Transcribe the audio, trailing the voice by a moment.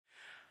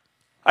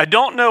I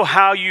don't know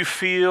how you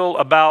feel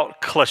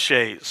about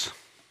cliches,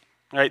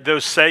 right?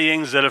 Those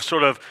sayings that have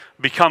sort of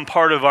become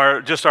part of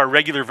our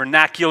regular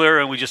vernacular,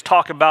 and we just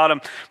talk about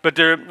them. But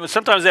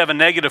sometimes they have a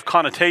negative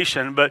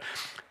connotation. But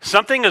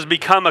something has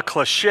become a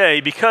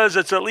cliche because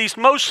it's at least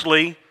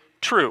mostly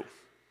true.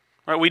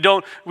 Right? We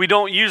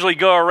don't usually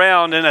go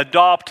around and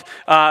adopt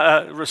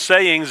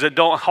sayings that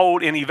don't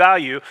hold any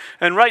value.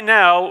 And right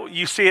now,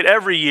 you see it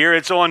every year.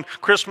 It's on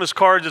Christmas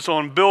cards. It's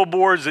on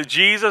billboards that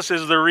Jesus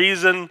is the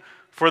reason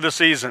for the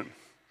season.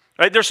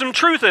 Right? There's some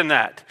truth in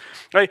that.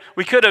 Right?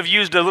 We could have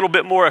used a little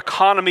bit more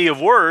economy of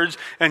words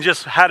and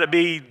just had it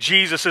be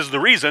Jesus is the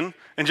reason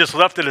and just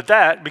left it at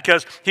that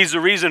because he's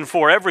the reason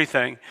for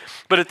everything.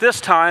 But at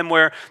this time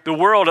where the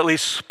world at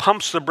least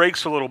pumps the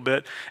brakes a little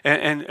bit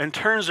and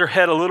turns their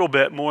head a little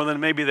bit more than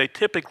maybe they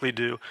typically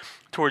do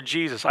toward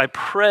Jesus, I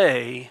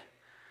pray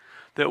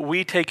that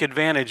we take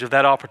advantage of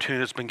that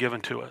opportunity that's been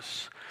given to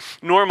us.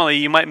 Normally,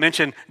 you might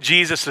mention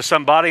Jesus to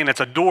somebody and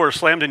it's a door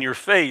slammed in your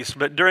face.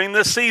 But during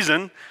this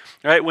season,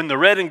 right, when the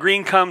red and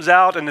green comes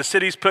out and the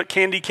cities put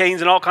candy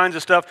canes and all kinds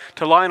of stuff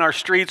to line our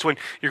streets, when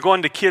you're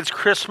going to kids'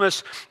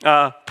 Christmas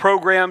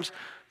programs,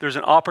 there's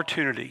an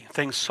opportunity.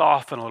 Things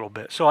soften a little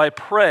bit. So I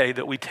pray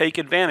that we take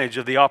advantage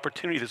of the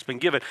opportunity that's been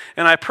given.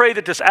 And I pray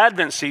that this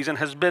Advent season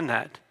has been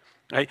that,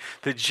 right?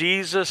 That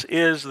Jesus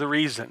is the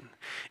reason.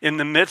 In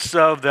the midst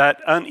of that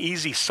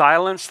uneasy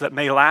silence that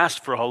may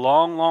last for a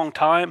long, long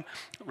time,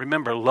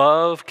 remember,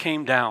 love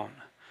came down.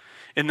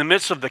 In the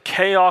midst of the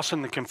chaos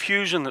and the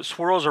confusion that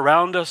swirls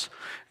around us,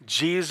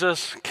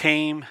 Jesus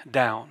came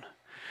down.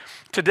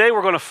 Today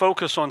we're going to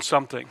focus on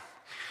something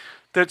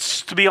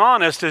that's, to be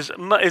honest,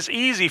 is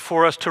easy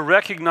for us to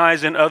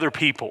recognize in other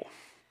people,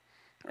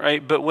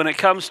 right? But when it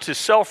comes to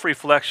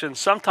self-reflection,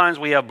 sometimes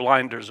we have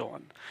blinders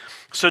on.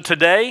 So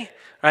today,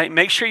 right,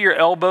 make sure your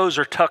elbows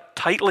are tucked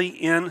tightly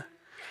in,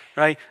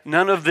 right?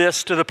 None of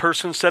this to the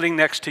person sitting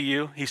next to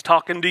you. He's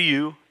talking to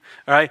you,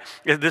 all right?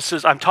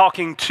 I'm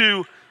talking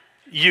to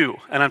you,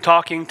 and I'm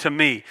talking to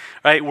me,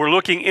 right? We're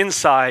looking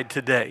inside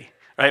today,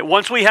 right?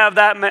 Once we have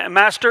that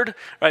mastered,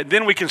 right,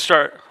 then we can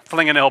start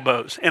flinging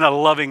elbows in a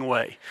loving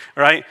way,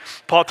 right?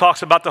 Paul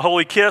talks about the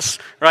holy kiss,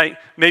 right?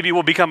 Maybe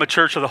we'll become a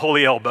church of the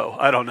holy elbow.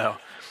 I don't know.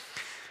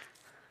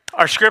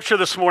 Our scripture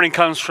this morning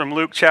comes from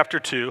Luke chapter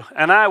 2,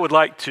 and I would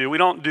like to, we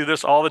don't do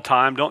this all the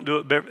time, don't do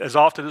it as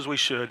often as we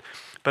should,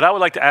 but I would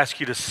like to ask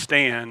you to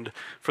stand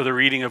for the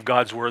reading of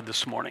God's word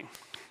this morning.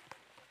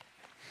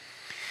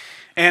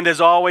 And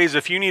as always,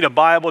 if you need a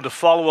Bible to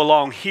follow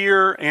along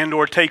here and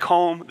or take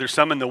home, there's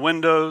some in the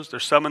windows,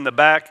 there's some in the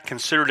back.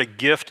 Consider it a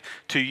gift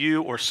to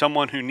you or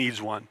someone who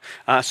needs one.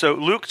 So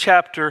Luke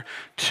chapter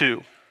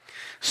 2,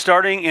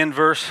 starting in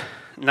verse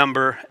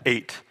number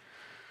 8.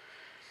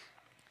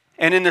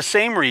 And in the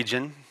same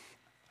region,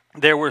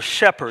 there were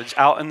shepherds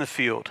out in the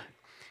field,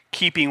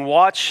 keeping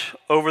watch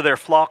over their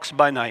flocks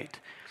by night.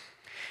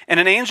 And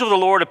an angel of the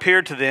Lord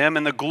appeared to them,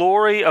 and the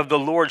glory of the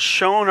Lord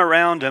shone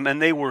around them,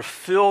 and they were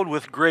filled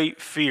with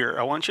great fear.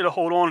 I want you to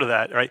hold on to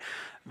that, right?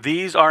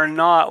 These are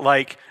not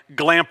like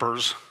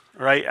glampers,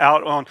 right?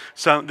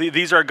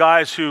 These are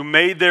guys who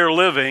made their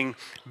living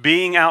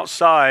being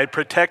outside,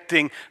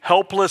 protecting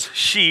helpless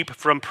sheep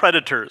from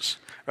predators,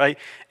 right?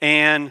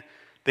 And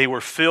they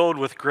were filled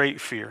with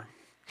great fear.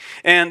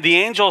 And the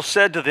angel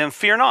said to them,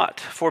 "Fear not,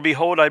 for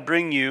behold, I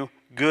bring you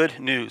good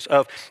news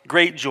of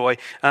great joy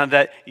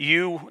that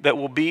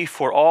will be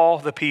for all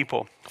the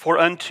people. For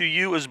unto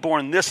you is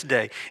born this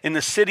day in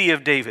the city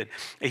of David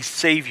a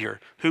Savior,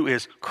 who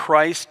is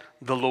Christ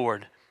the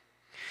Lord.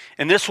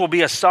 And this will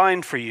be a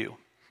sign for you.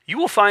 You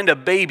will find a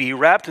baby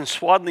wrapped in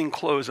swaddling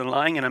clothes and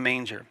lying in a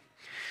manger."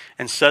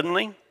 And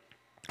suddenly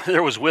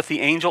there was with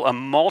the angel a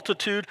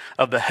multitude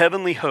of the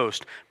heavenly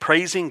host,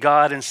 praising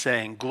God and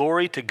saying,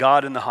 "Glory to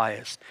God in the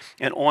highest,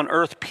 and on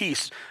earth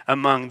peace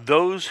among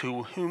those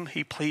whom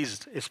he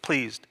is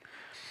pleased."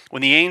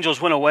 When the angels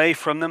went away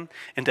from them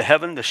into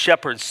heaven, the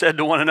shepherds said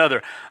to one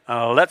another,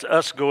 "Let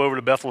us go over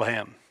to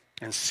Bethlehem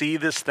and see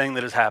this thing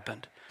that has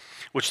happened,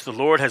 which the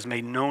Lord has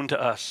made known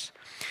to us."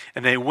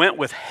 And they went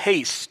with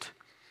haste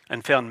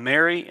and found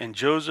Mary and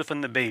Joseph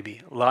and the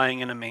baby lying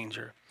in a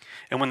manger.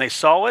 And when they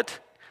saw it,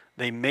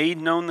 they made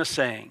known the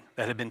saying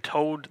that had been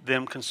told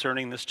them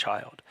concerning this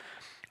child.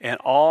 And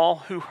all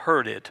who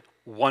heard it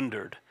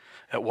wondered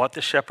at what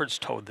the shepherds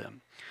told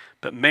them.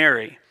 But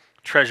Mary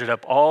treasured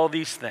up all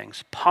these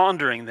things,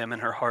 pondering them in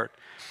her heart.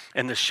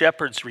 And the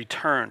shepherds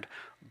returned,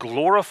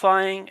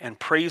 glorifying and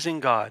praising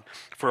God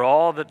for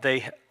all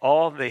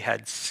they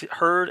had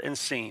heard and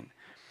seen,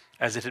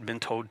 as it had been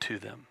told to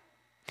them.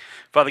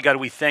 Father God,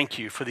 we thank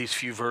you for these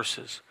few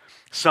verses,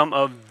 some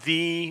of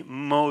the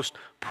most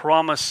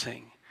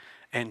promising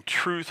and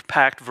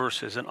truth-packed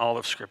verses in all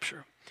of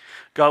Scripture.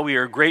 God, we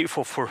are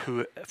grateful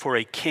for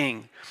a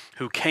king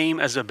who came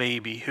as a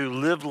baby, who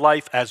lived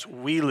life as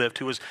we lived,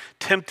 who was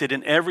tempted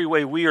in every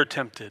way we are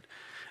tempted,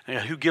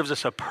 and who gives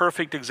us a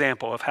perfect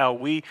example of how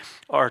we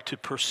are to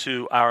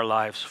pursue our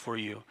lives for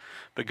you.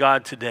 But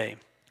God, today,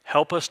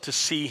 help us to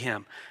see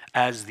him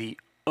as the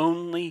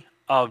only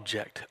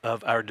object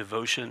of our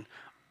devotion,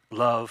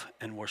 love,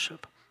 and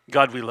worship.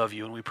 God, we love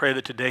you, and we pray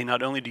that today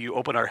not only do you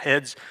open our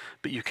heads,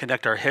 but you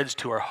connect our heads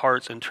to our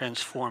hearts and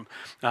transform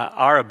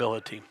our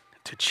ability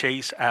to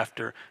chase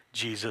after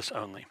Jesus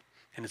only.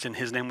 And it's in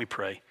his name we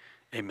pray.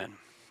 Amen.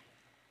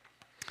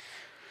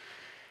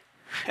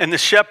 And the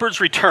shepherds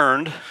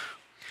returned,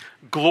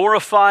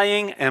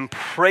 glorifying and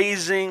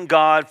praising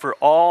God for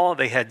all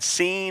they had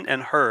seen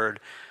and heard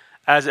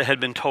as it had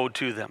been told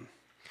to them.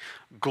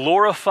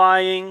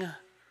 Glorifying,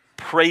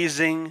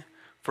 praising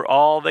for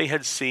all they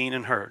had seen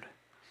and heard.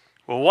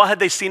 Well, what had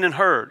they seen and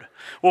heard?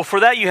 Well,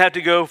 for that you had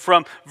to go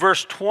from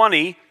verse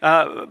 20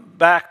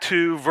 back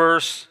to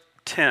verse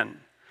 10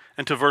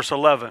 and to verse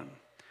 11.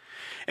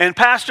 And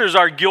pastors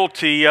are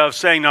guilty of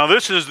saying, now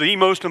this is the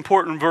most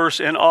important verse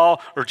in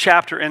all, or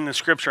chapter in the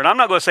scripture. And I'm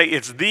not going to say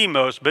it's the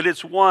most, but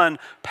it's one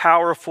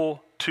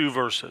powerful 2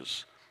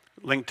 verses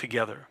linked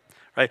together,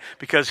 right?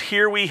 Because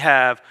here we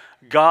have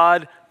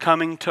God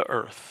coming to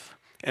earth.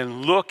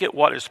 And look at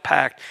what is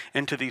packed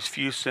into these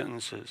few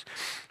sentences.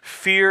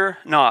 Fear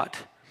not.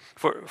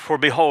 For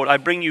behold, I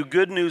bring you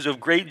good news of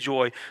great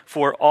joy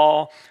for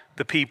all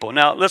the people.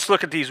 Now, let's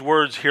look at these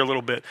words here a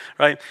little bit,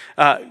 right?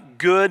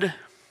 Good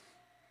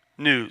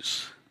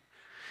news.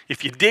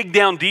 If you dig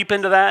down deep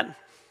into that,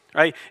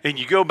 right, and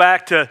you go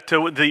back to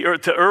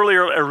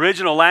earlier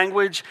original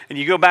language, and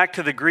you go back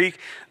to the Greek,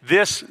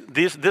 this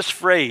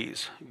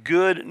phrase,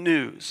 good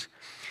news,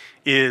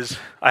 is,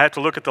 I have to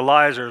look at the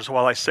Lysers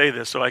while I say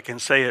this so I can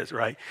say it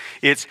right.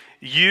 It's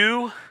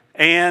you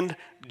and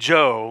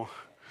Joe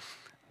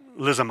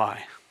Lizamai.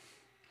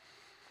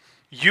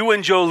 You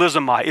and Joe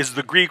Lizamai is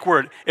the Greek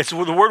word. It's the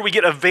word we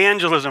get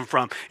evangelism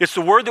from. It's the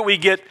word that we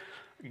get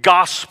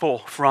gospel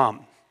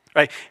from.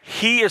 Right?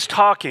 He is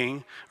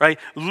talking, right?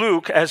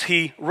 Luke, as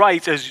he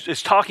writes,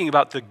 is talking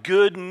about the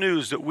good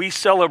news that we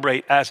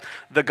celebrate as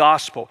the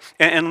gospel.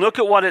 And look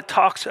at what it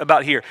talks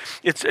about here.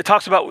 It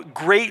talks about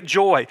great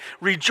joy,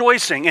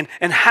 rejoicing, and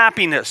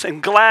happiness,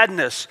 and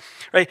gladness.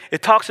 Right?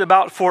 It talks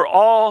about for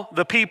all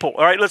the people.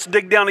 All right, let's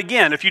dig down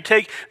again. If you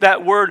take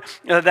that word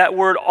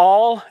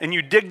all, and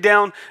you dig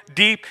down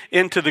deep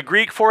into the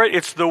Greek for it,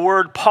 it's the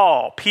word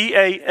Paul,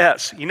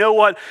 P-A-S. You know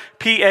what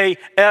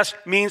P-A-S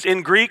means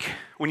in Greek?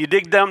 When you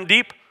dig down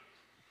deep,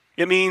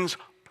 it means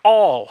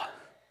all,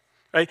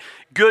 right?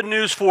 Good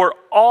news for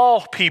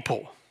all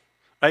people,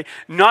 right?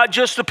 Not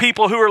just the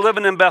people who were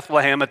living in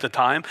Bethlehem at the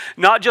time,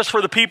 not just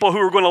for the people who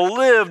were going to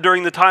live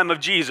during the time of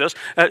Jesus,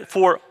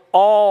 for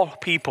all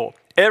people,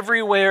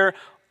 everywhere,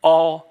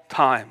 all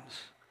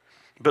times.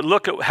 But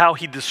look at how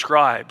he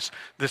describes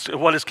this,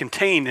 what is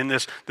contained in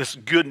this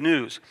good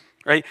news,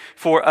 right?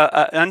 For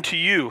unto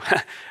you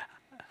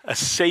a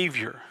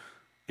Savior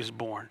is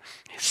born.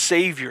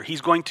 Savior. He's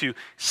going to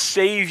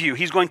save you.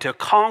 He's going to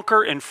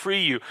conquer and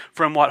free you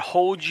from what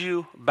holds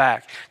you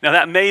back. Now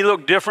that may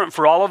look different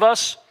for all of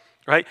us,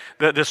 right?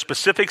 The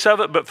specifics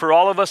of it, but for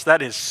all of us,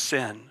 that is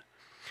sin.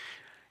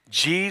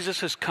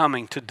 Jesus is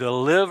coming to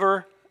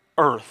deliver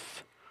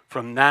earth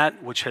from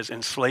that which has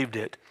enslaved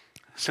it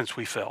since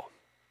we fell,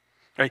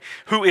 right?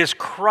 Who is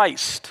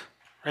Christ.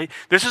 Right?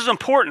 This is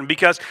important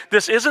because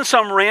this isn't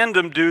some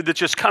random dude that's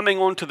just coming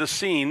onto the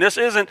scene. This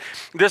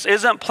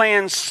isn't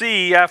plan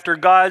C after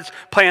God's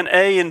plan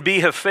A and B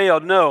have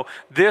failed. No,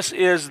 this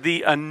is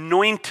the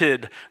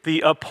anointed,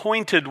 the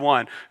appointed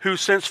one who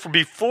since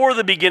before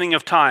the beginning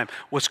of time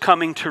was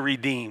coming to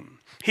redeem.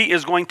 He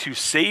is going to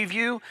save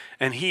you,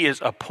 and he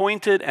is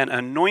appointed and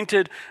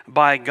anointed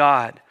by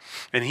God.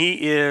 And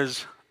he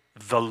is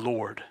the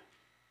Lord.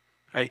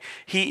 Right?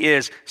 He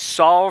is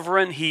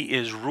sovereign, he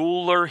is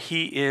ruler,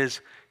 he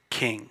is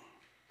king.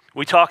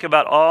 We talk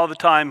about all the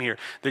time here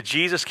that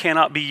Jesus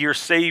cannot be your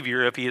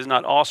Savior if he is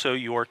not also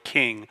your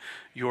King,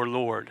 your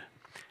Lord.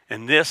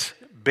 And this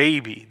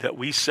baby that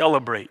we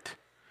celebrate,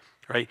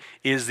 right,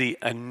 is the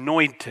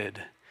anointed,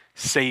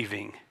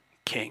 saving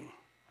King.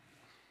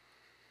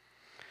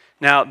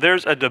 Now,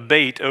 there's a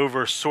debate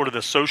over sort of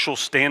the social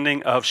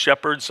standing of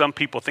shepherds. Some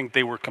people think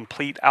they were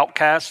complete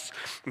outcasts.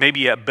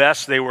 Maybe at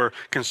best they were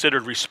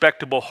considered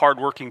respectable,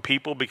 hardworking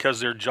people because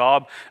their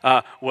job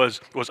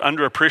was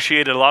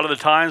underappreciated a lot of the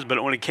times.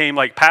 But when it came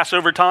like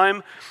Passover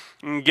time,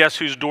 guess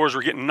whose doors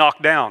were getting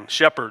knocked down?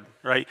 Shepherd,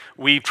 right?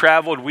 We've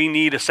traveled. We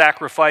need a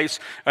sacrifice,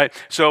 right?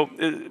 So,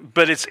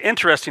 but it's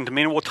interesting to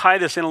me, and we'll tie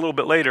this in a little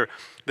bit later,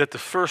 that the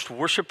first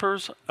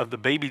worshipers of the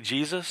baby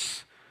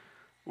Jesus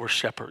were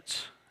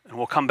shepherds. And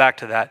we'll come back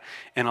to that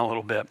in a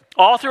little bit.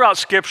 All throughout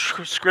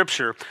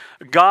Scripture,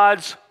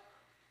 God's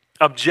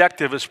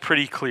objective is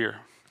pretty clear,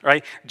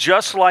 right?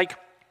 Just like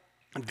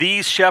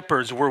these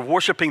shepherds were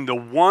worshiping the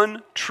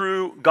one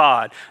true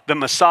God, the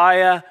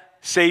Messiah,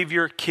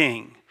 Savior,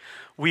 King,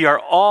 we are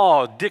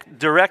all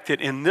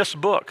directed in this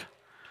book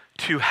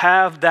to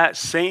have that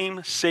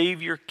same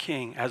Savior,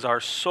 King as our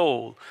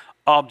sole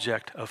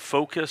object of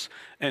focus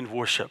and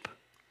worship.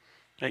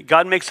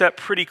 God makes that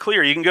pretty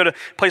clear. You can go to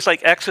a place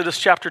like Exodus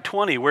chapter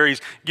 20 where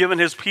he's given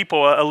his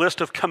people a list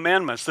of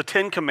commandments, the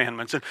 10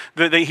 commandments.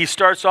 And he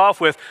starts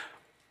off with,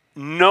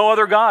 no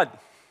other God.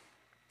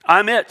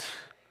 I'm it.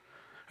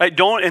 Right?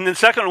 And the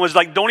second one was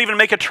like, don't even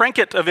make a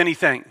trinket of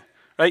anything.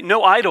 Right?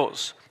 No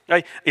idols.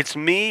 Right? It's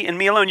me and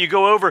me alone. You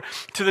go over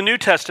to the New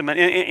Testament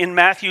in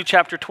Matthew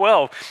chapter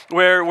 12,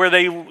 where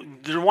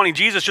they're wanting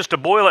Jesus just to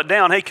boil it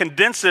down. Hey,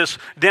 condense this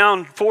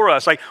down for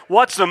us. Like,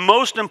 what's the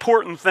most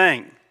important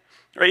thing?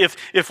 Right?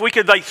 If we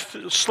could like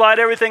slide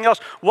everything else,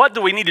 what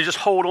do we need to just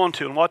hold on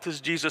to? And what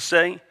does Jesus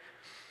say?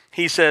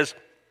 He says,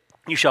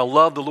 you shall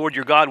love the Lord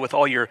your God with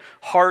all your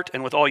heart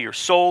and with all your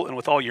soul and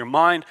with all your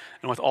mind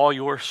and with all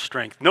your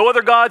strength. No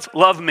other gods,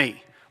 love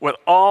me with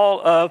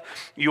all of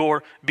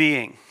your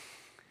being.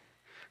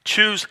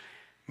 Choose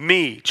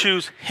me,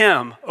 choose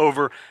him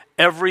over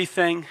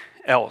everything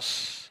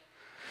else.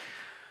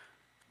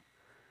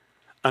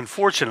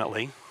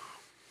 Unfortunately,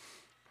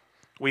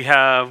 we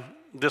have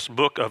this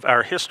book of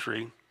our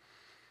history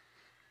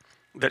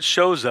that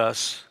shows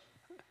us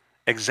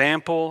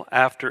example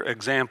after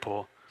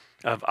example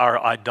of our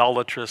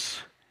idolatrous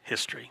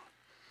history,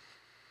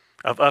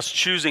 of us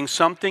choosing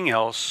something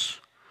else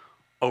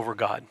over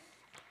God.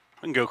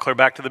 We can go clear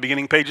back to the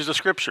beginning pages of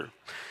Scripture.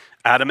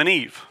 Adam and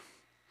Eve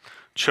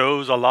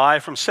chose a lie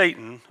from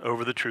Satan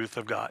over the truth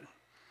of God.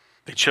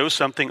 They chose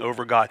something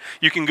over God.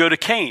 You can go to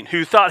Cain,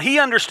 who thought he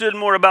understood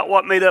more about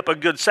what made up a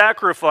good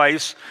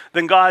sacrifice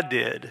than God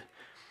did.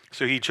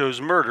 So he chose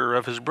murder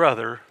of his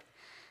brother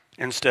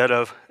instead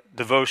of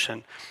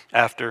devotion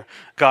after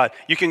God.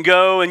 You can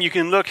go and you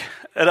can look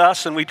at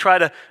us and we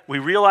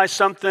realize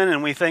something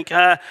and we think,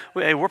 hey,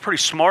 we're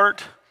pretty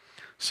smart.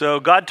 So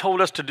God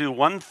told us to do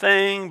one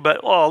thing,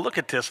 but look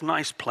at this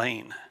nice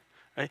plane.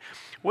 Right?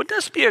 Wouldn't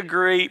this be a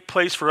great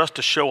place for us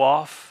to show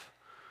off?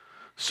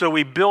 So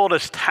we build a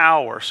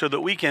tower so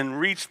that we can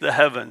reach the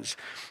heavens,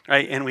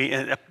 right?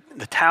 And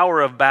the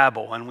Tower of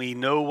Babel, and we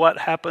know what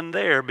happened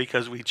there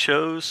because we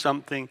chose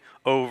something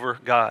over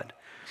God.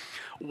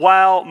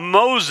 While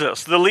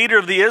Moses, the leader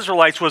of the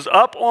Israelites, was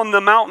up on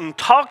the mountain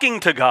talking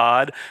to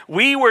God,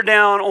 we were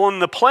down on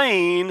the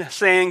plain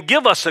saying,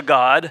 give us a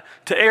God,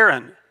 to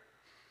Aaron.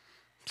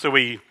 So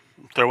we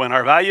throw in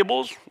our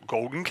valuables,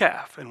 golden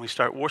calf, and we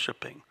start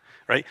worshiping,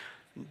 right?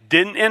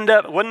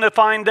 Wasn't a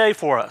fine day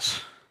for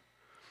us,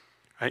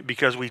 right?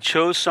 Because we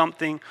chose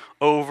something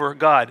over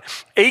God.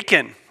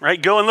 Achan, right?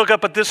 Go and look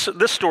up at this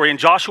story in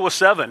Joshua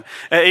 7.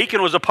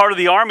 Achan was a part of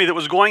the army that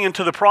was going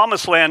into the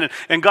promised land,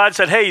 and God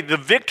said, hey, the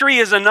victory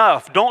is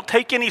enough. Don't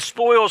take any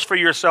spoils for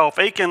yourself.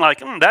 Achan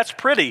that's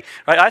pretty,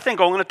 right? I think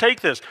I'm going to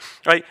take this,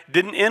 right?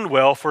 Didn't end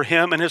well for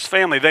him and his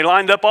family. They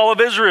lined up all of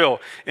Israel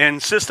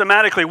and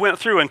systematically went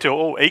through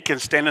until,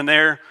 Achan's standing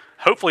there,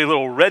 hopefully a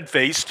little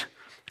red-faced,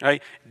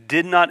 right?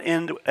 Did not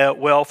end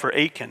well for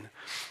Achan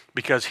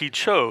because he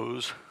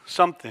chose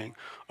something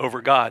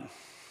over God.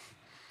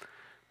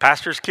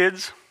 Pastors'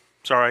 kids,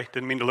 sorry,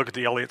 didn't mean to look at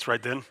the Elliots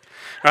right then.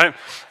 All right.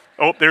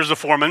 Oh, there's the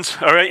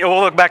Foremans. All right,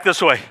 we'll look back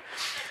this way.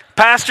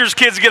 Pastors'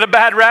 kids get a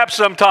bad rap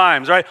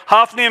sometimes, right?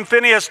 Hophni and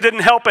Phinehas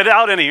didn't help it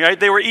out any, right?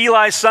 They were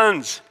Eli's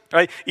sons,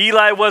 right?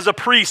 Eli was a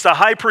priest, a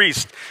high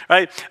priest,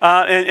 right?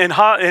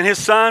 And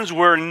his sons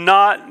were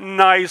not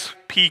nice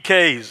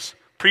PKs,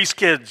 priest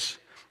kids.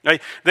 Right?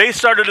 They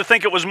started to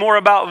think it was more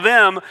about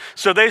them,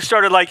 so they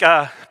started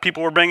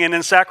people were bringing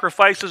in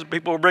sacrifices,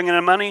 people were bringing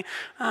in money.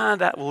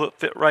 That will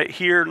fit right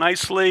here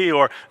nicely,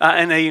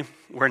 and they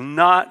were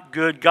not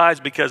good guys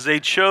because they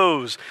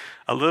chose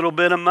a little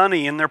bit of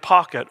money in their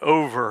pocket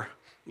over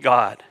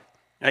God.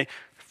 Right?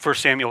 1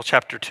 Samuel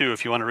chapter 2,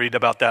 if you want to read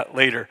about that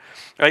later.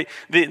 Right?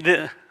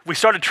 We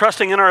started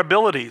trusting in our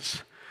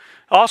abilities.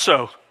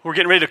 Also, we're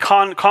getting ready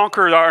to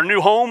conquer our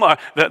new home,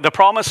 the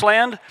promised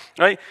land.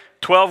 Right?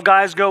 12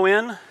 guys go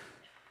in,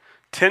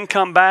 10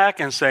 come back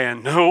and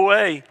saying, no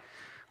way,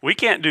 we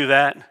can't do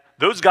that.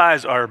 Those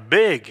guys are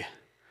big.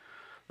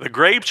 The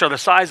grapes are the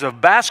size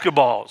of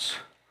basketballs.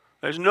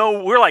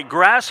 We're like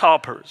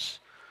grasshoppers.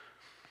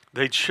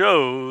 They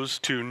chose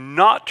to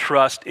not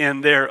trust in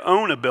their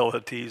own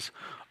abilities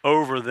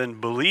over than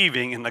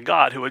believing in the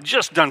God who had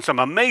just done some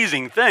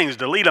amazing things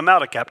to lead them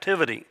out of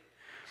captivity.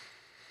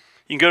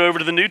 You can go over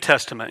to the New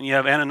Testament and you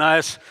have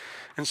Ananias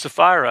and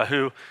Sapphira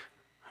who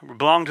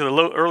belonged to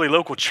the early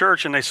local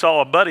church, and they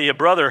saw a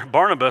brother,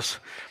 Barnabas,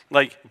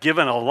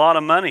 giving a lot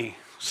of money,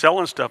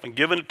 selling stuff and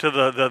giving it to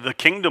the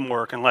kingdom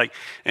work,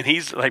 and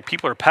he's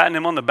people are patting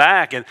him on the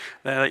back, and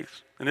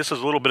this is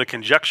a little bit of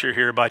conjecture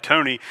here by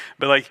Tony,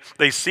 but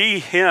they see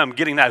him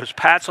getting those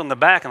pats on the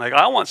back, and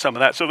I want some of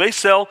that. So they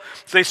sell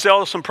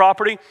some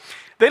property.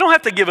 They don't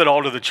have to give it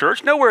all to the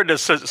church. Nowhere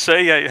does it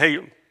say, hey,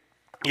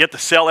 you have to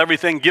sell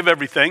everything, give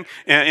everything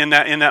in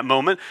that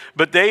moment.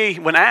 But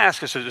when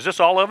asked, I said, is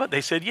this all of it?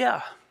 They said,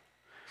 yeah.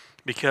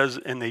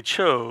 And they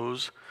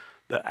chose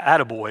the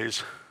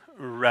attaboys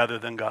rather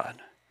than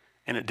God.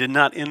 And it did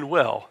not end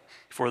well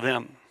for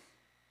them.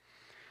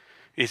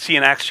 You see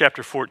in Acts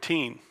chapter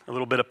 14, a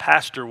little bit of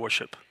pastor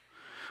worship,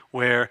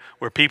 where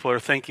people are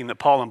thinking that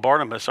Paul and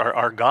Barnabas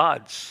are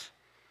gods,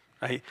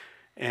 right?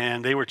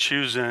 And they were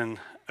choosing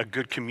a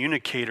good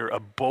communicator, a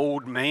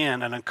bold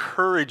man, an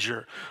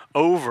encourager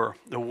over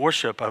the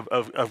worship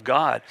of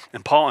God.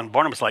 And Paul and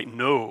Barnabas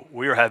no,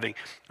 we are having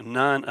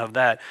none of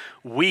that.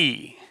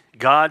 We,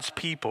 God's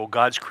people,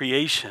 God's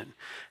creation,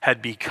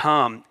 had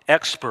become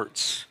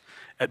experts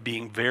at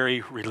being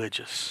very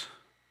religious.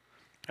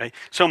 Right?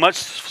 So much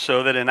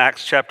so that in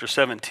Acts chapter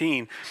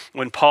 17,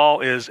 when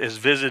Paul is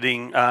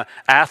visiting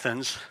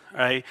Athens,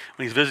 right?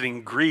 When he's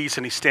visiting Greece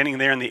and he's standing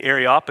there in the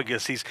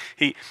Areopagus,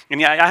 I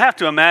have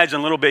to imagine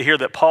a little bit here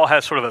that Paul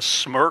has sort of a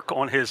smirk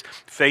on his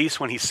face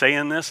when he's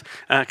saying this,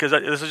 because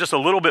this is just a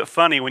little bit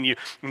funny when you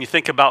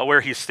think about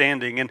where he's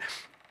standing. And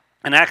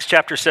in Acts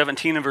chapter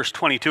 17 and verse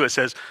 22, it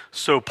says,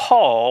 "So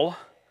Paul,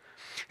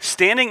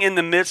 standing in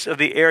the midst of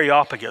the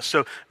Areopagus."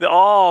 So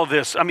all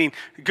this,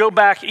 go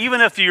back, even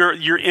if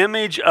your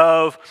image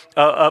of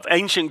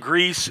ancient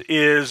Greece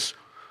is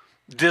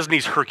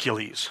Disney's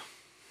Hercules,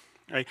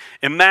 right?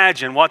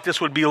 Imagine what this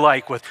would be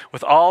like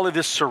with all of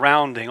this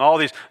surrounding, all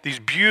these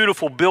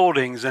beautiful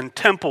buildings and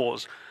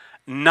temples,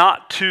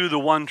 not to the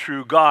one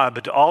true God,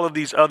 but to all of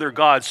these other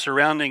gods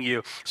surrounding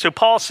you. So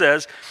Paul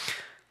says,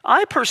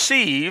 "I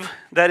perceive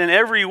that in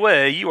every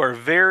way you are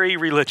very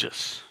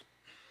religious.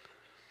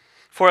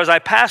 For as I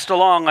passed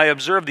along, I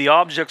observed the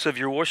objects of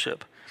your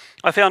worship.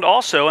 I found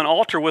also an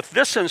altar with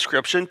this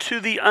inscription, 'To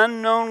the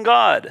unknown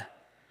God.'"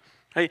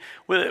 Right?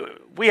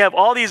 We have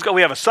all these gods.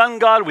 We have a sun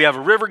god, we have a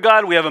river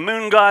god, we have a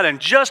moon god, and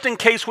just in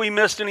case we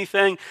missed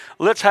anything,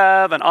 let's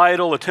have an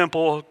idol, a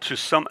temple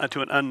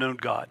to an unknown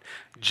God,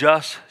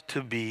 just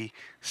to be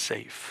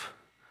safe.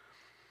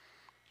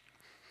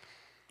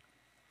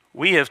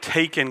 We have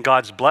taken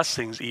God's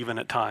blessings even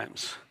at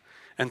times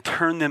and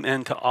turned them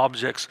into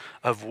objects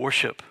of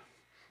worship.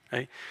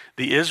 Right?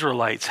 The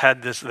Israelites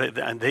had this,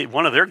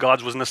 one of their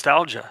gods was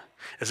nostalgia.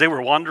 As they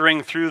were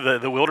wandering through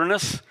the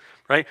wilderness,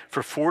 right,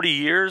 for 40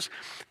 years,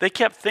 they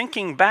kept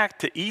thinking back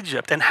to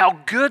Egypt and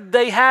how good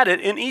they had it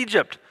in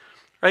Egypt.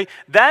 Right?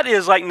 That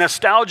is like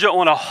nostalgia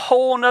on a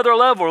whole nother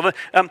level.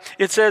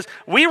 It says,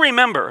 we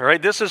remember,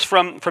 right? This is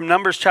from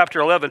Numbers chapter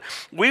 11.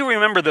 We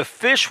remember the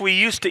fish we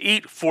used to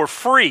eat for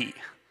free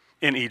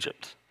in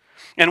Egypt.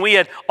 And we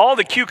had all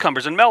the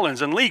cucumbers and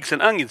melons and leeks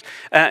and onions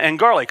and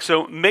garlic.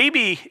 So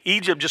maybe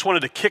Egypt just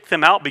wanted to kick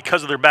them out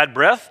because of their bad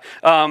breath.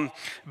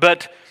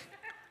 But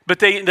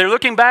they're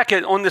looking back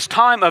on this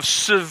time of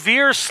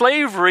severe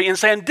slavery and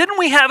saying, didn't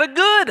we have it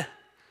good?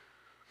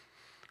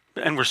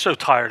 And we're so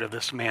tired of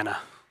this manna.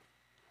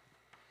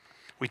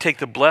 We take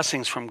the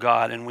blessings from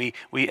God and we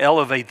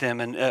elevate them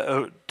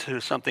to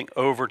something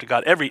over to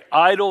God. Every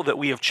idol that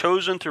we have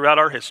chosen throughout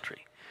our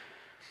history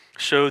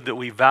showed that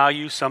we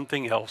value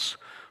something else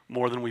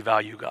more than we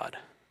value God.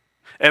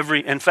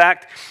 In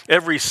fact,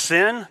 every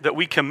sin that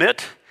we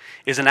commit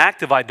is an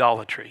act of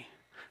idolatry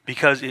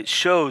because it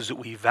shows that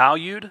we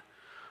valued,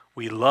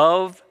 we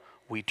loved,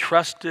 we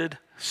trusted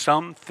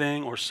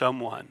something or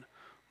someone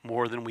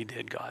more than we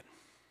did God.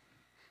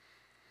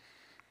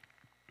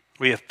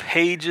 We have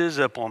pages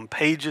upon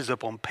pages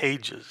upon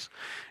pages,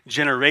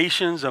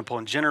 generations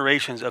upon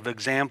generations of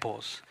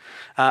examples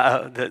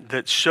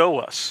that show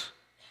us,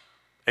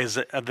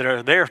 that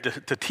are there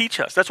to teach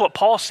us. That's what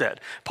Paul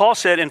said. Paul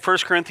said in 1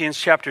 Corinthians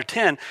chapter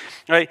 10,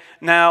 right?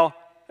 Now,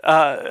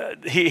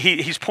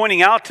 he's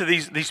pointing out to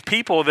these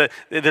people, the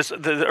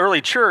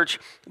early church,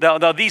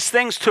 that these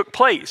things took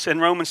place in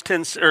Romans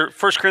 10, or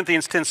 1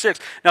 Corinthians 10:6.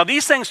 Now,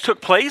 these things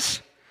took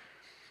place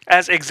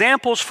as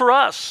examples for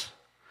us.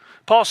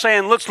 Paul's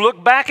saying, let's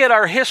look back at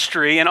our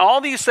history, and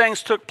all these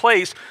things took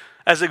place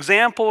as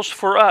examples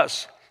for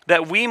us,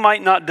 that we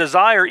might not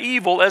desire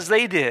evil as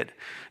they did.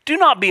 Do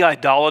not be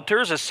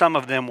idolaters, as some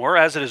of them were,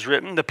 as it is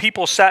written. The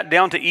people sat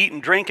down to eat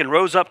and drink and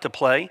rose up to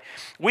play.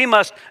 We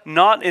must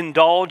not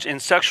indulge in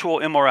sexual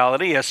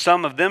immorality, as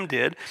some of them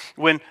did,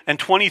 and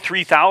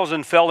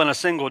 23,000 fell in a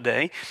single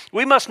day.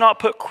 We must not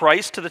put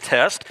Christ to the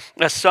test,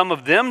 as some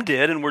of them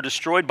did and were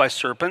destroyed by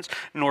serpents,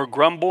 nor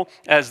grumble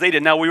as they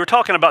did. Now, we were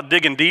talking about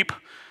digging deep.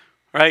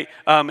 Right?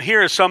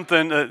 Here's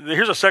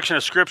a section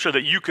of scripture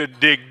that you could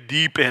dig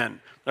deep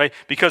in, right?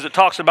 Because it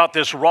talks about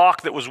this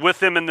rock that was with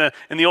them in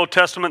the Old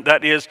Testament,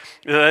 that is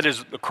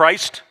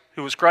Christ,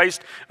 who was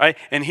Christ, right?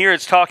 And here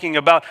it's talking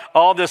about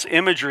all this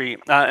imagery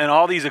and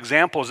all these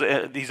examples,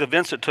 these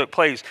events that took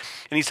place.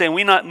 And he's saying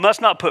we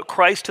must not put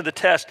Christ to the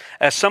test,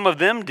 as some of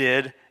them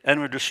did and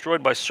were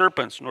destroyed by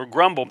serpents, nor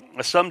grumble,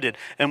 as some did,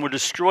 and were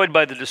destroyed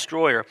by the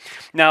destroyer.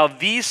 Now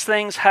these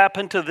things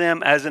happened to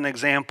them as an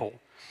example,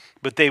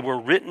 but they were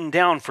written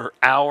down for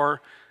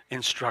our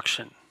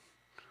instruction.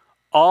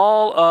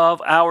 All of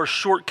our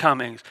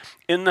shortcomings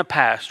in the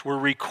past were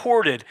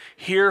recorded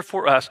here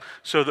for us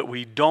so that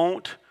we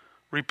don't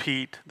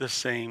repeat the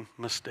same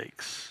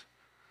mistakes.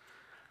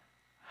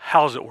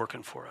 How's it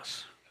working for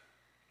us?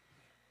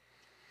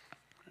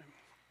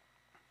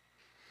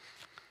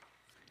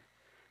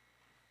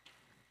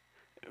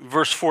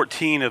 Verse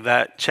 14 of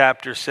that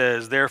chapter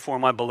says, "Therefore,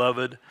 my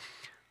beloved,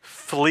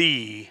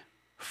 flee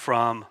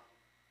from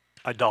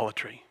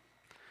idolatry,"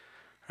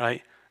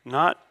 right?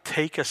 Not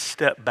take a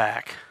step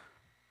back.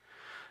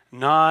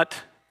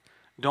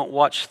 Don't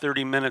watch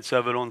 30 minutes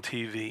of it on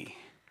TV.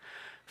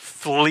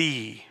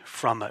 Flee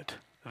from it.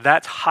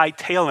 That's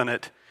hightailing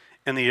it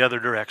in the other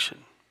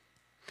direction.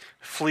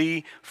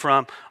 Flee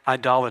from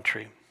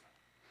idolatry.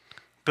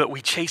 But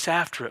we chase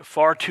after it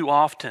far too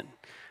often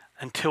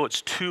until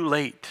it's too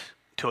late,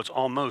 until it's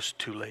almost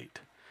too late.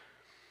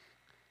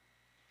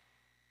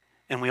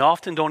 And we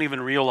often don't even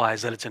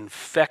realize that it's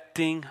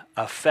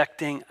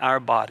affecting our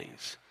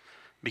bodies,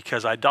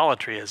 because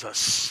idolatry is a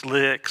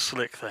slick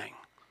thing.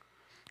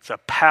 It's a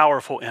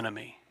powerful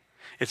enemy.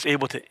 It's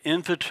able to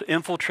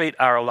infiltrate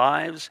our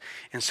lives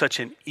in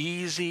such an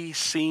easy,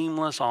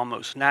 seamless,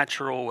 almost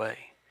natural way.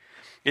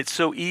 It's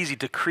so easy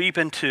to creep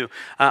into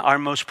our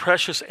most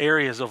precious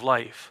areas of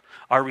life,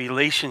 our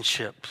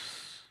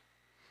relationships.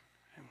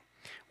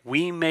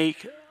 We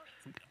make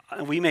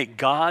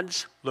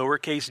gods,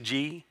 lowercase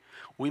g,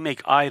 we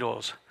make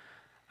idols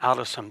out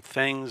of some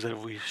things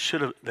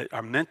that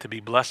are meant to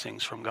be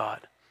blessings from God.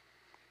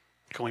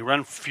 Can we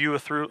run through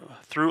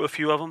a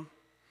few of them?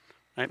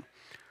 Right?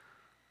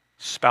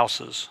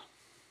 Spouses.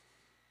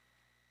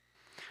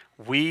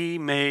 We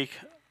make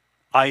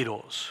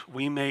idols.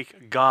 We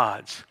make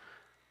gods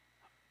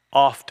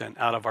often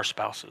out of our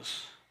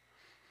spouses.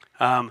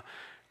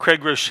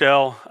 Craig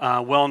Rochelle,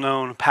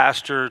 well-known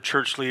pastor,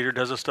 church leader,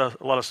 does a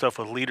lot of stuff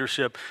with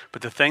leadership.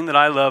 But the thing that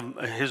I love,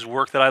 his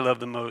work that I love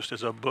the most,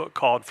 is a book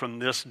called From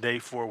This Day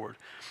Forward.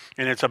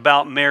 And it's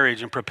about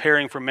marriage and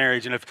preparing for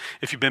marriage. And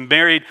if you've been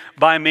married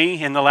by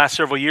me in the last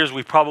several years,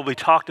 we've probably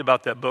talked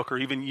about that book or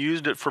even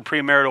used it for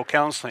premarital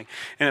counseling.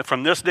 And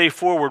from this day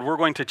forward, we're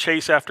going to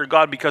chase after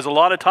God, because a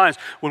lot of times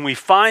when we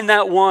find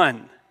that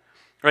one,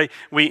 right?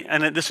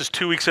 And this is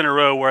 2 weeks in a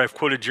row where I've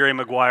quoted Jerry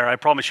Maguire. I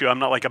promise you, I'm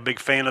not like a big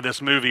fan of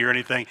this movie or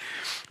anything.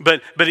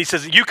 But he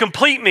says, you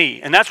complete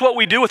me. And that's what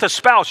we do with a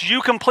spouse.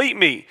 You complete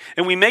me.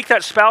 And we make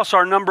that spouse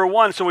our number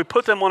one. So we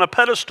put them on a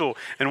pedestal.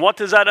 And what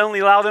does that only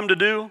allow them to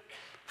do?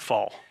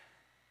 Fall.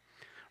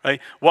 Right?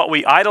 What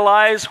we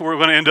idolize, we're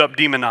going to end up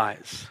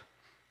demonize.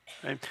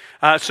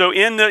 Right? So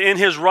in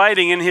his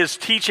writing, in his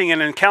teaching,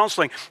 and in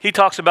counseling, he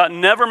talks about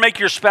never make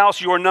your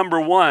spouse your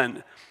number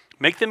one.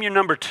 Make them your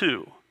number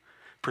two.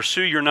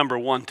 Pursue your number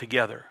one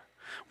together.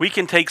 We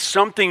can take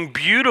something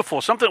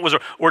beautiful, something that was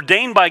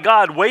ordained by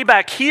God way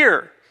back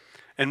here,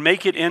 and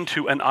make it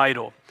into an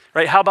idol.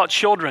 Right? How about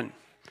children?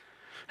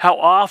 How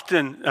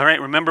often, all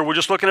right, remember, we're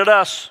just looking at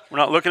us. We're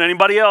not looking at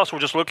anybody else. We're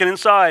just looking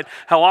inside.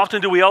 How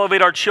often do we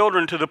elevate our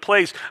children to the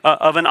place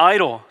of an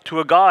idol, to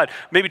a god?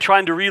 Maybe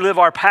trying to relive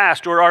our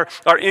past or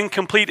our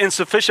incomplete,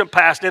 insufficient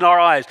past in our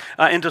eyes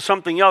into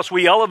something else.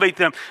 We elevate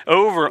them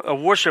over a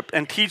worship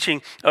and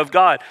teaching of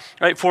God.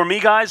 Right? For me,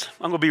 guys,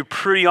 I'm going to be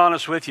pretty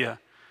honest with you.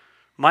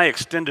 My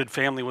extended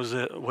family was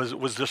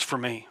this for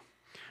me.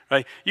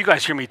 Right? You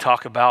guys hear me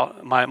talk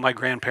about my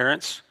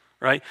grandparents.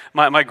 Right?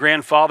 My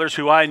grandfathers,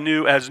 who I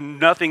knew as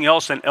nothing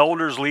else than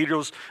elders,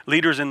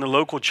 leaders in the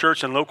local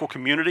church and local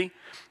community,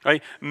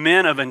 right?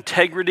 Men of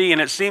integrity, and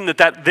it seemed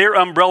that their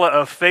umbrella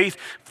of faith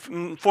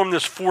formed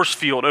this force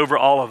field over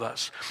all of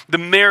us. The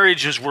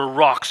marriages were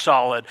rock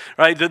solid,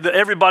 right?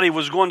 Everybody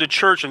was going to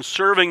church and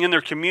serving in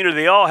their community.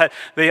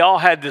 They all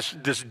had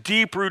this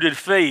deep-rooted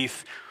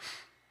faith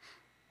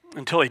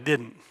until they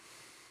didn't.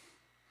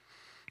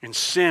 And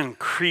sin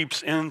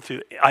creeps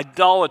into,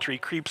 idolatry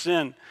creeps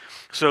in.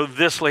 So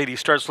this lady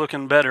starts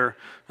looking better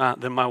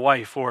than my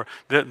wife, or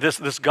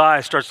this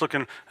guy starts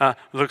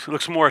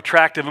looks more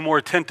attractive and more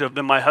attentive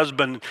than my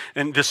husband,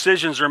 and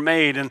decisions are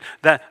made, and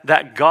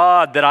that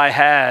God that I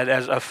had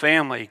as a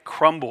family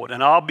crumbled.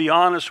 And I'll be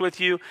honest with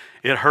you,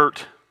 it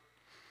hurt.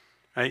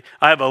 Right?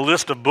 I have a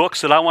list of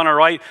books that I want to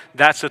write.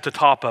 That's at the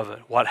top of it.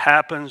 What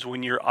happens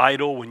when your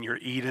idol, when your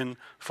Eden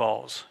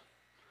falls?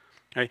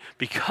 Right?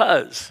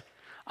 Because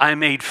I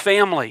made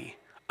family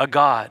a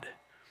god.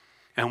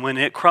 And when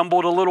it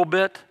crumbled a little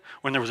bit,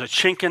 when there was a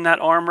chink in that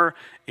armor,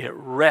 it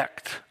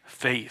wrecked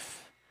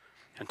faith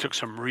and took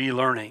some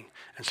relearning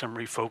and some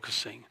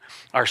refocusing.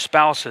 Our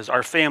spouses,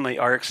 our family,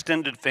 our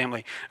extended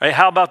family. Right,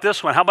 how about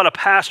this one? How about a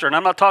pastor? And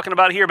I'm not talking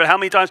about here, but how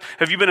many times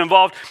have you been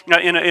involved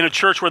in a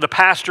church where the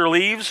pastor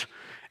leaves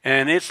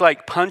and it's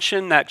like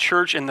punching that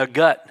church in the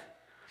gut?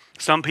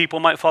 Some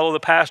people might follow the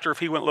pastor if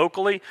he went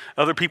locally.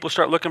 Other people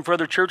start looking for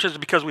other churches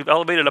because we've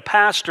elevated a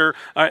pastor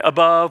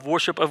above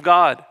worship of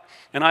God.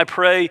 And I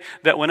pray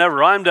that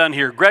whenever I'm done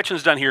here,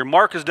 Gretchen's done here,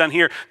 Mark is done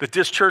here, that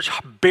this church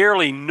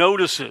barely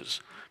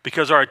notices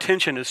because our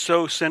attention is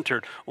so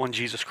centered on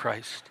Jesus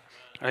Christ.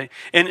 Right?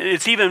 And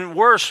it's even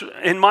worse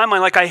in my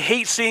mind. Like, I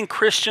hate seeing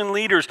Christian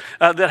leaders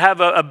that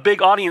have a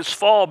big audience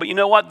fall. But you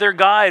know what? They're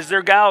guys,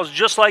 they're gals,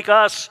 just like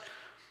us.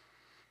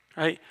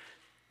 Right?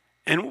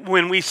 And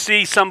when we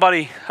see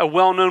somebody, a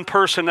well-known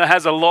person that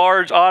has a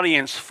large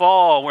audience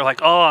fall, we're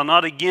like, oh,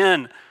 not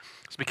again.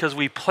 It's because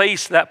we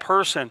place that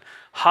person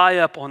high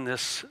up on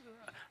this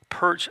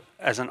perch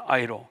as an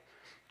idol.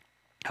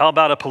 How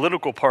about a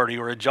political party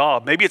or a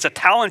job? Maybe it's a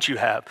talent you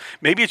have.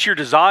 Maybe it's your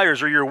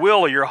desires or your will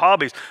or your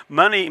hobbies.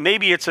 Money,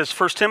 maybe it's as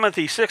 1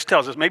 Timothy 6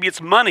 tells us. Maybe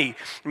it's money.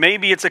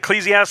 Maybe it's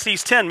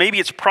Ecclesiastes 10. Maybe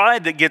it's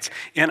pride that gets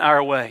in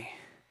our way.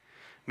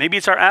 Maybe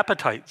it's our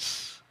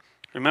appetites.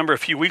 Remember, a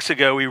few weeks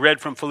ago, we read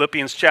from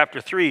Philippians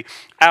chapter 3,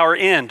 our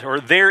end,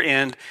 or their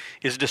end,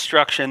 is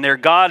destruction. Their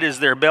God is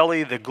their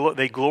belly.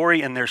 They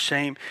glory in their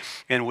shame,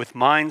 and with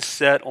minds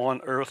set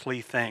on earthly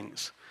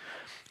things.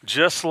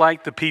 Just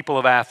like the people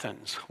of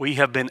Athens, we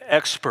have been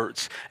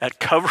experts at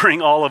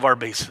covering all of our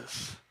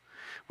bases.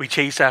 We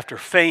chase after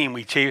fame,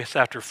 we chase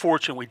after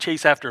fortune, we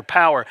chase after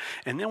power.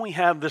 And then we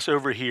have this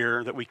over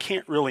here that we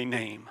can't really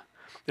name,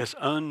 this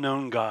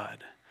unknown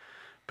God.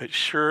 But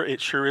it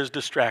sure is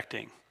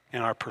distracting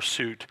in our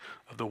pursuit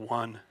of the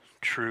one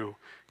true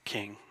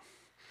King.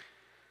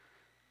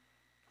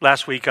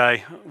 Last week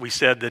we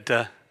said that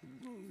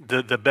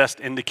the best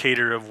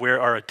indicator of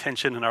where our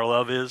attention and our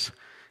love is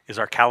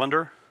our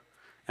calendar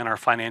and our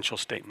financial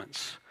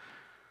statements.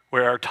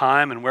 Where our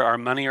time and where our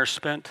money are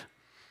spent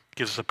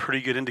gives us a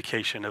pretty good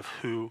indication of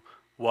who,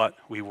 what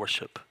we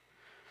worship.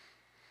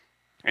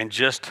 And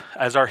just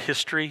as our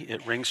history,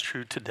 it rings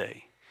true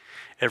today.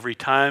 Every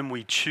time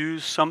we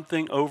choose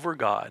something over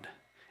God,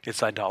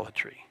 it's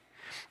idolatry.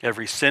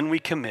 Every sin we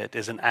commit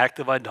is an act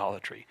of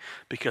idolatry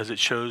because it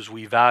shows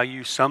we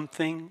value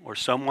something or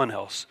someone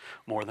else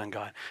more than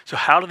God. So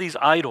how do these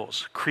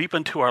idols creep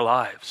into our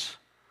lives?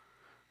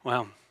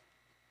 Well,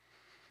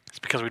 it's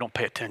because we don't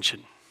pay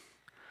attention.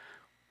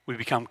 We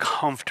become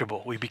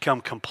comfortable. We become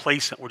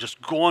complacent. We're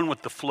just going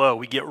with the flow.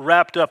 We get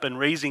wrapped up in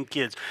raising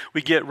kids.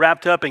 We get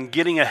wrapped up in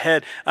getting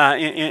ahead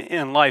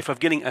in life, of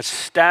getting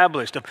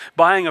established, of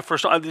buying a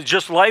first.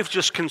 Just life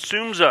just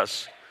consumes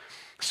us.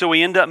 So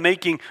we end up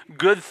making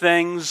good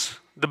things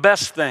the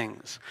best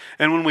things.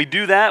 And when we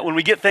do that, when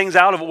we get things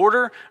out of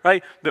order,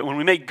 right, that when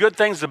we make good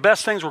things the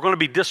best things, we're going to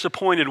be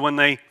disappointed when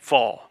they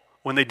fall,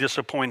 when they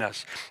disappoint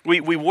us.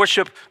 We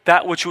worship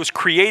that which was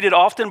created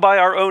often by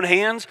our own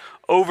hands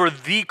over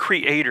the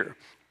Creator.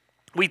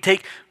 We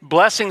take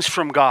blessings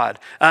from God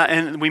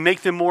and we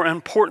make them more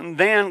important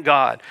than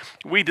God.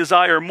 We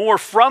desire more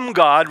from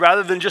God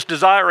rather than just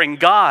desiring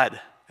God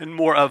and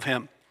more of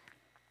Him.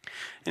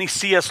 Any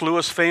C.S.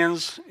 Lewis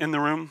fans in the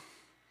room?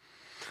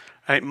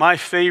 Right, my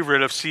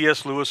favorite of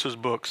C.S. Lewis's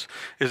books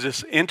is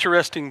this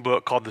interesting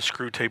book called The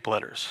Screwtape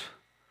Letters.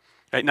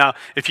 Right, now,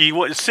 if you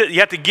want to sit, you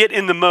have to get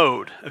in the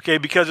mode, okay,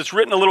 because it's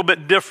written a little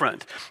bit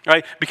different,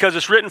 right? Because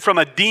it's written from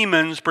a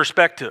demon's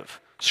perspective,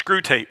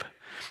 Screwtape.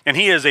 And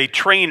he is a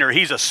trainer,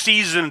 he's a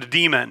seasoned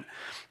demon,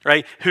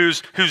 right?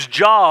 Whose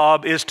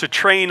job is to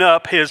train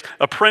up his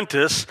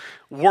apprentice,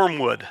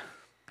 Wormwood,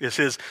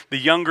 the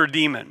younger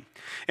demon.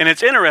 And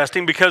it's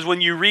interesting because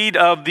when you read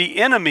of the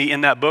enemy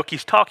in that book,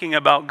 he's talking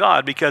about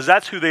God because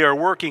that's who they are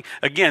working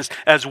against.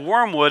 As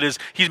Wormwood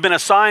he's been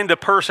assigned a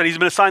person, he's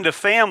been assigned a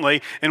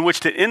family in which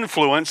to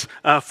influence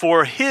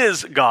for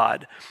his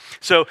God.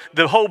 So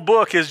the whole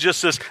book is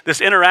just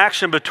this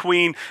interaction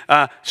between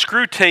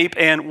Screwtape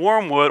and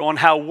Wormwood on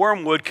how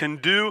Wormwood can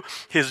do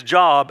his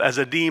job as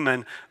a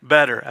demon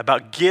better,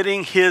 about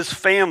getting his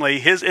family,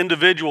 his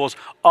individuals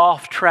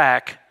off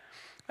track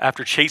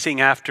after chasing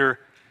after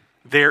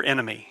their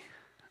enemy,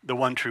 the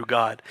one true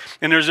God.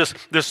 And there's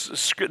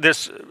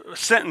this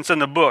sentence in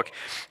the book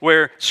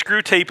where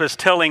Screwtape is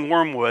telling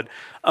Wormwood,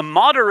 a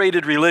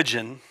moderated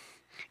religion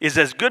is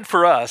as good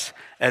for us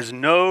as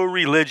no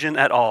religion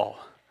at all,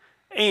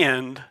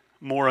 and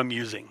more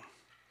amusing.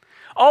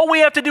 All we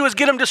have to do is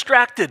get them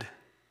distracted.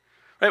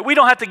 Right? We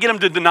don't have to get them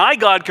to deny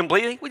God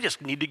completely. We just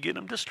need to get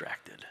them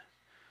distracted.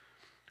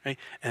 Right?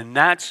 And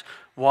that's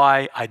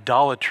why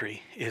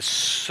idolatry is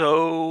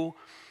so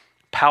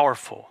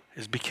powerful,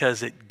 is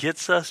because it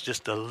gets us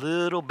just a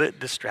little bit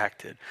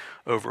distracted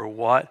over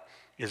what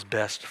is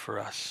best for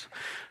us.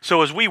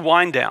 So as we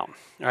wind down,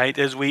 right,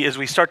 as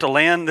we start to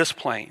land this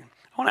plane,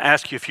 I want to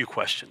ask you a few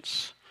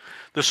questions.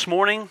 This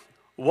morning,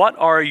 what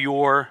are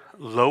your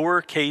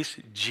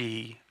lowercase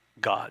g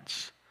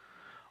gods?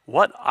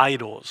 What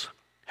idols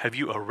have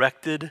you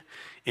erected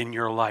in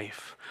your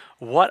life?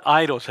 What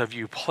idols have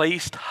you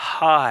placed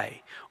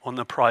high on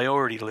the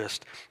priority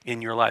list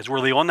in your lives?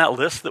 Were they on that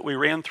list that we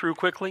ran through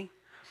quickly?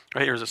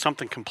 Right? Or is it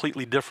something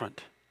completely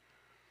different?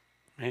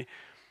 Right?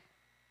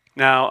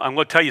 Now, I'm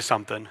going to tell you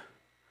something.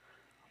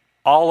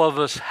 All of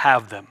us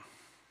have them.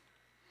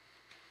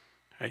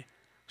 Right?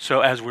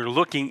 So as we're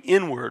looking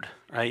inward,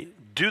 right,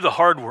 do the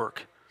hard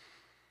work,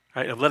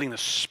 right, of letting the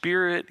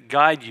Spirit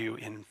guide you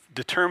in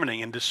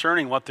determining and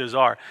discerning what those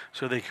are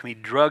so they can be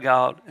drug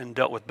out and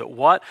dealt with. But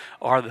what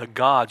are the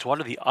gods? What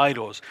are the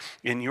idols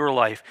in your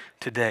life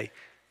today?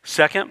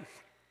 Second,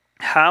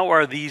 how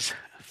are these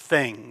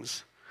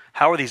things,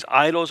 how are these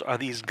idols, are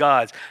these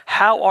gods,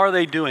 how are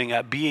they doing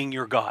at being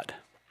your God?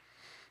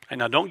 And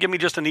now don't give me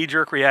just a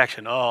knee-jerk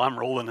reaction. Oh, I'm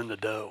rolling in the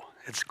dough.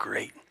 It's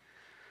great.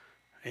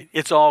 Right?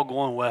 It's all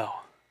going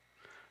well.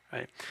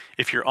 Right?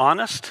 If you're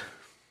honest,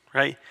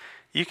 right,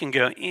 you can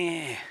go,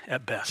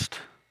 at best.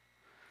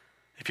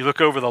 If you look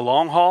over the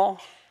long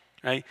haul,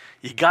 right,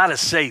 you got to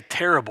say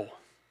terrible.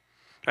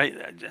 Right?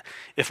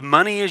 If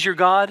money is your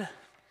God,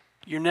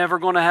 you're never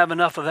going to have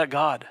enough of that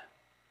God.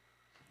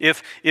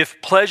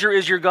 If pleasure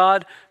is your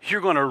God,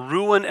 you're going to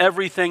ruin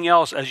everything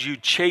else as you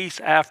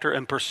chase after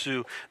and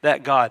pursue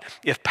that God.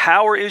 If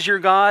power is your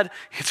God,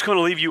 it's going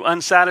to leave you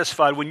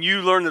unsatisfied when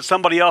you learn that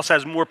somebody else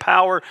has more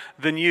power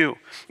than you.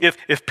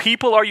 If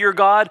people are your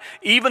God,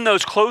 even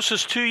those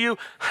closest to you,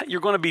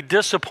 you're going to be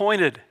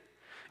disappointed.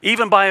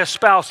 Even by a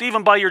spouse,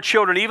 even by your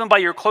children, even by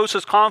your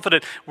closest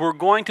confidant, we're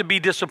going to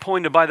be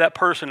disappointed by that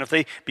person if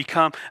they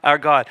become our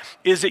God.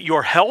 Is it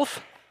your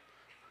health?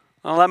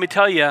 Well, let me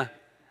tell you,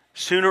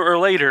 sooner or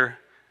later,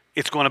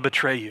 it's going to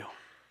betray you.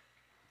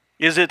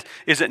 Is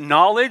it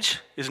knowledge?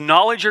 Is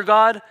knowledge your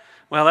God?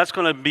 Well, that's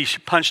going to be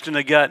punched in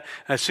the gut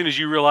as soon as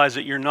you realize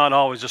that you're not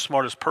always the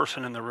smartest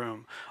person in the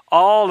room.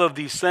 All of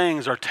these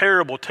things are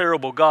terrible,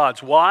 terrible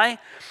gods. Why?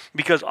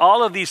 Because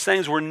all of these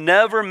things were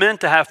never meant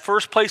to have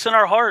first place in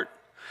our heart.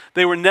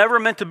 They were never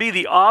meant to be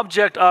the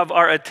object of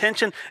our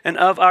attention and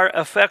of our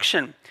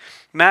affection.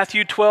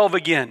 Matthew 12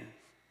 again,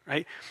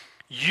 right?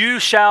 You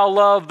shall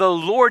love the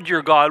Lord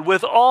your God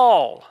with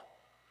all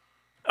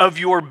of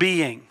your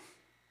being.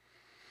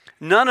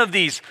 None of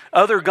these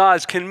other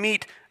gods can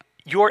meet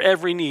your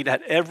every need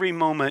at every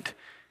moment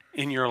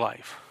in your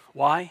life.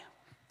 Why?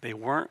 They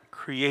weren't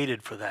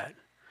created for that.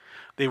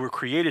 They were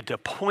created to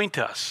point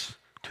us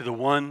to the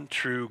one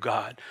true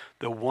God,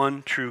 the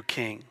one true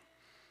King.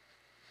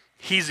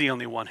 He's the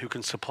only one who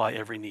can supply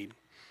every need.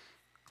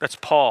 That's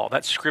Paul,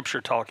 that's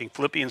Scripture talking.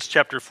 Philippians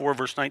chapter 4,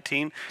 verse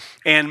 19.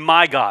 And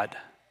my God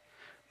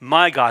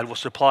will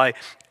supply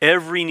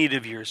every need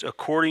of yours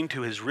according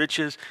to his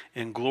riches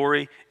and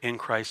glory in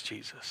Christ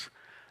Jesus.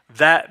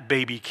 That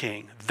baby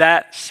King,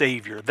 that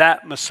Savior,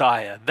 that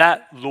Messiah,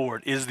 that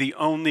Lord is the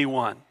only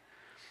one.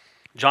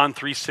 John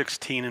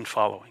 3:16 and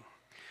following.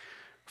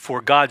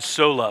 For God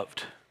so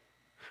loved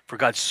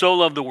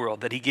the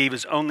world that he gave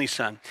his only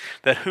Son,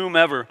 that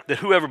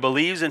whoever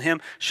believes in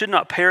him should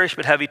not perish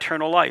but have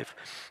eternal life.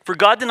 For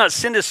God did not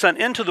send his Son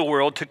into the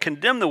world to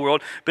condemn the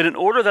world, but in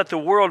order that the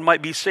world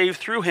might be saved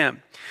through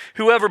him.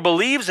 Whoever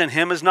believes in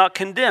him is not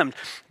condemned,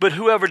 but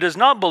whoever does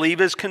not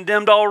believe is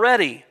condemned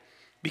already,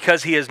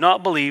 because he has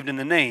not believed in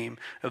the name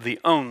of the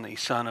only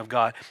Son of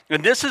God.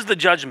 And this is the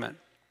judgment.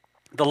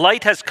 The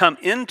light has come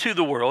into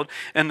the world,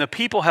 and the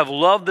people have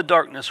loved the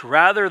darkness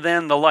rather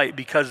than the light,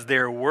 because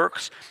their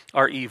works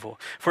are evil.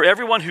 For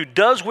everyone who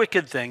does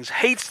wicked things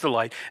hates the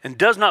light and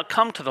does not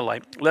come to the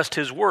light, lest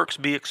his works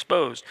be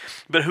exposed.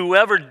 But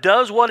whoever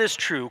does what is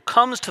true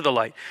comes to the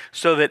light,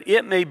 so that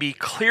it may be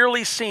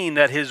clearly seen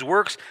that his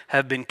works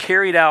have been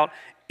carried out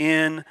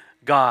in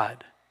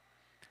God.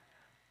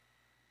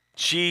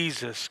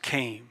 Jesus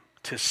came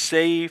to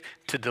save,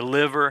 to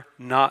deliver,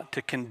 not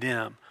to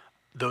condemn.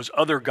 Those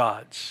other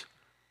gods,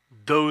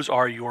 those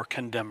are your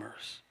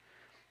condemners.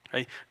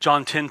 Right?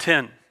 John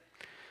 10:10.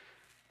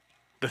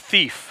 The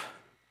thief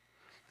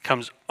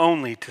comes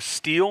only to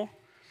steal,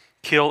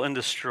 kill, and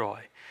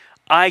destroy.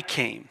 I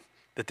came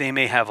that they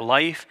may have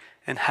life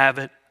and have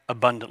it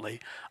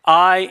abundantly.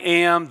 I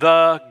am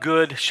the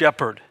good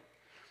shepherd.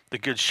 The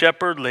good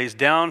shepherd lays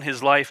down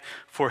his life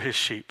for his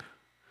sheep.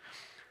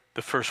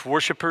 The first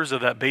worshipers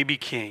of that baby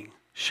King,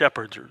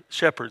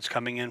 shepherds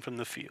coming in from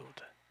the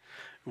field,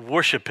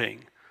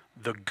 worshiping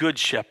the good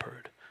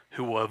shepherd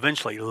who will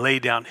eventually lay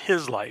down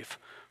his life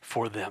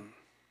for them.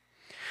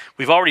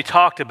 We've already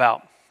talked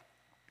about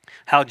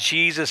how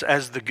Jesus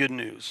as the good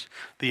news,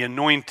 the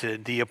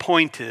anointed, the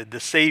appointed, the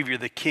Savior,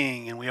 the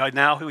King, and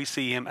we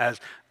see him as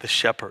the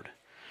shepherd,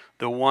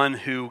 the one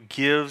who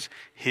gives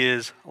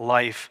his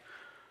life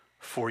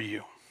for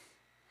you.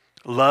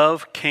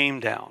 Love came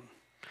down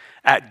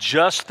at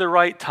just the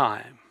right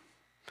time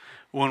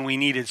when we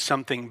needed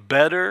something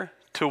better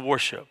to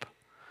worship.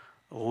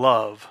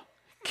 Love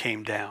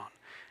came down.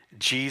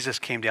 Jesus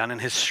came down,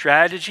 and his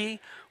strategy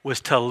was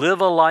to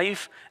live a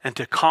life and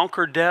to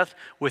conquer death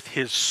with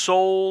his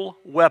sole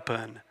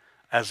weapon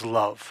as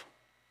love.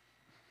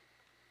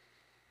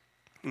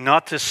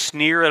 Not to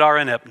sneer at our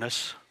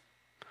ineptness,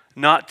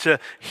 not to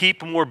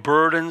heap more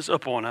burdens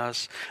upon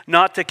us,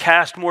 not to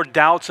cast more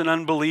doubts and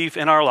unbelief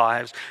in our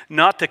lives,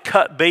 not to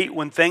cut bait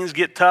when things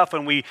get tough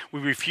and we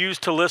refuse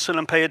to listen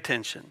and pay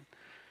attention.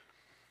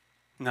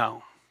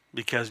 No,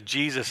 because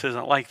Jesus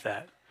isn't like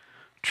that.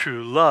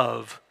 True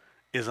love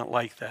isn't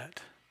like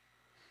that.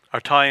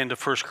 Our tie into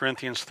 1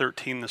 Corinthians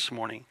 13 this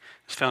morning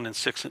is found in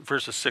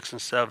verses 6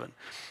 and 7.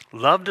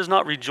 Love does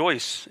not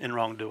rejoice in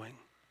wrongdoing.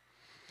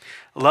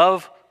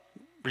 Love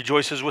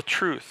rejoices with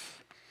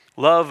truth.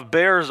 Love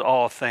bears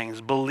all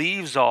things,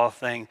 believes all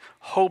things,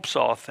 hopes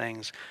all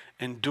things,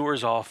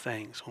 endures all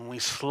things. When we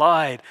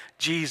slide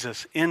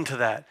Jesus into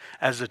that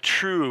as a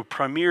true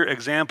premier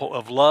example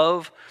of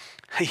love,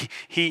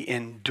 he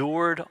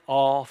endured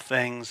all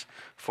things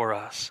for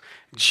us.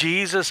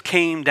 Jesus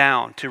came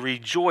down to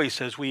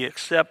rejoice as we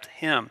accept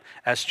him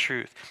as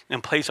truth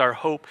and place our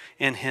hope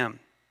in him.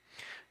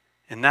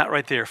 And that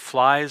right there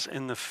flies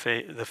in the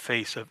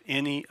face of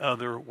any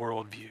other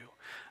worldview.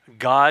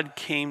 God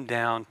came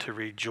down to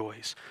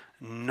rejoice,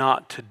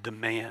 not to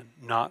demand,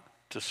 not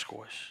to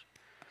squish.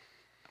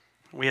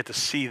 We have to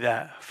see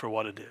that for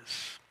what it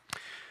is.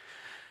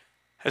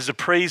 As the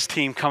praise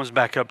team comes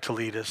back up to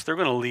lead us, they're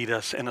going to lead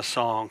us in a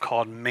song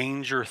called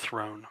Manger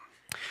Throne.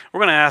 We're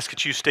going to ask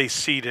that you stay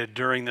seated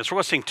during this. We're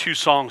going to sing 2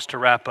 songs to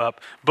wrap up,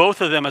 both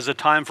of them as a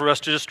time for us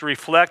to just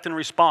reflect and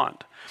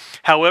respond.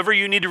 However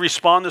you need to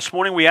respond this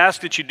morning, we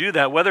ask that you do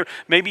that. Whether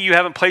maybe you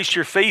haven't placed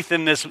your faith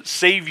in this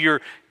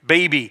Savior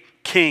baby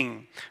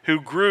King who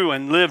grew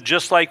and lived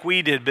just like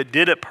we did, but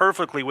did it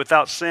perfectly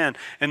without sin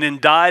and then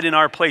died in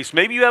our place.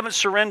 Maybe you haven't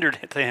surrendered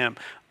to him.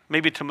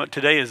 Maybe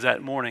today is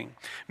that morning.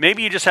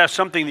 Maybe you just have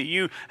something that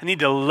you need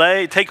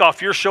to take off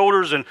your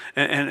shoulders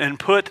and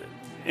put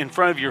in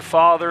front of your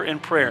Father in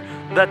prayer.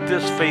 Let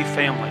this faith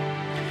family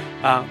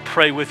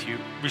pray with you.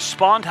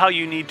 Respond how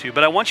you need to.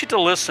 But I want you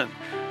to listen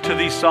to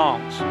these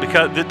songs,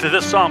 to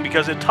this song,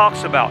 because it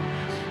talks about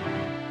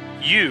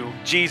you,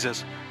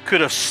 Jesus, could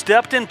have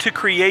stepped into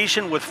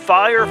creation with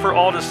fire for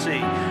all to see,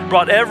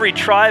 brought every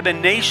tribe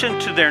and nation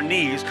to their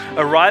knees,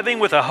 arriving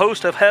with a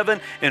host of heaven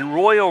in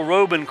royal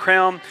robe and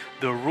crown,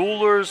 the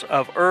rulers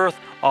of earth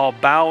all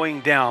bowing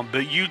down.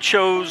 But you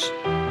chose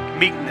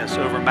meekness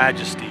over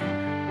majesty,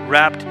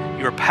 wrapped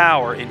your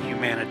power in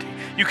humanity.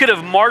 You could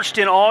have marched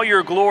in all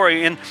your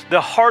glory in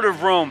the heart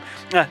of Rome,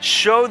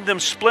 showed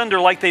them splendor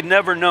like they'd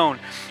never known.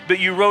 But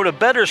you wrote a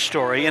better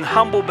story in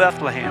humble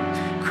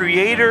Bethlehem,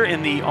 creator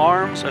in the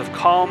arms of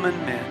common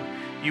men.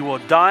 You will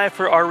die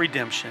for our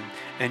redemption,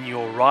 and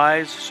you'll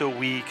rise so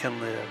we can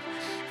live.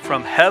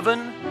 From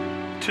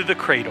heaven to the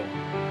cradle,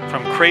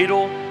 from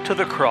cradle to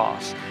the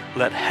cross,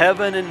 let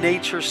heaven and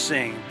nature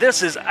sing.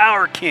 This is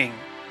our King.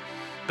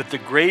 But the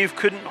grave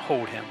couldn't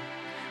hold him.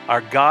 Our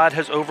God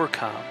has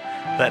overcome.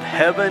 Let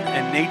heaven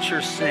and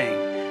nature sing.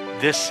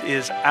 This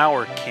is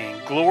our King.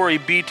 Glory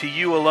be to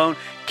you alone,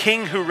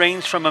 King who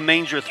reigns from a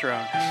manger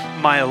throne.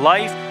 My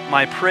life,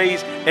 my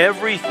praise,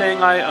 everything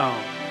I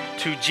own,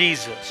 to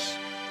Jesus,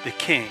 the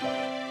King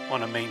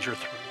on a manger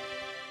throne.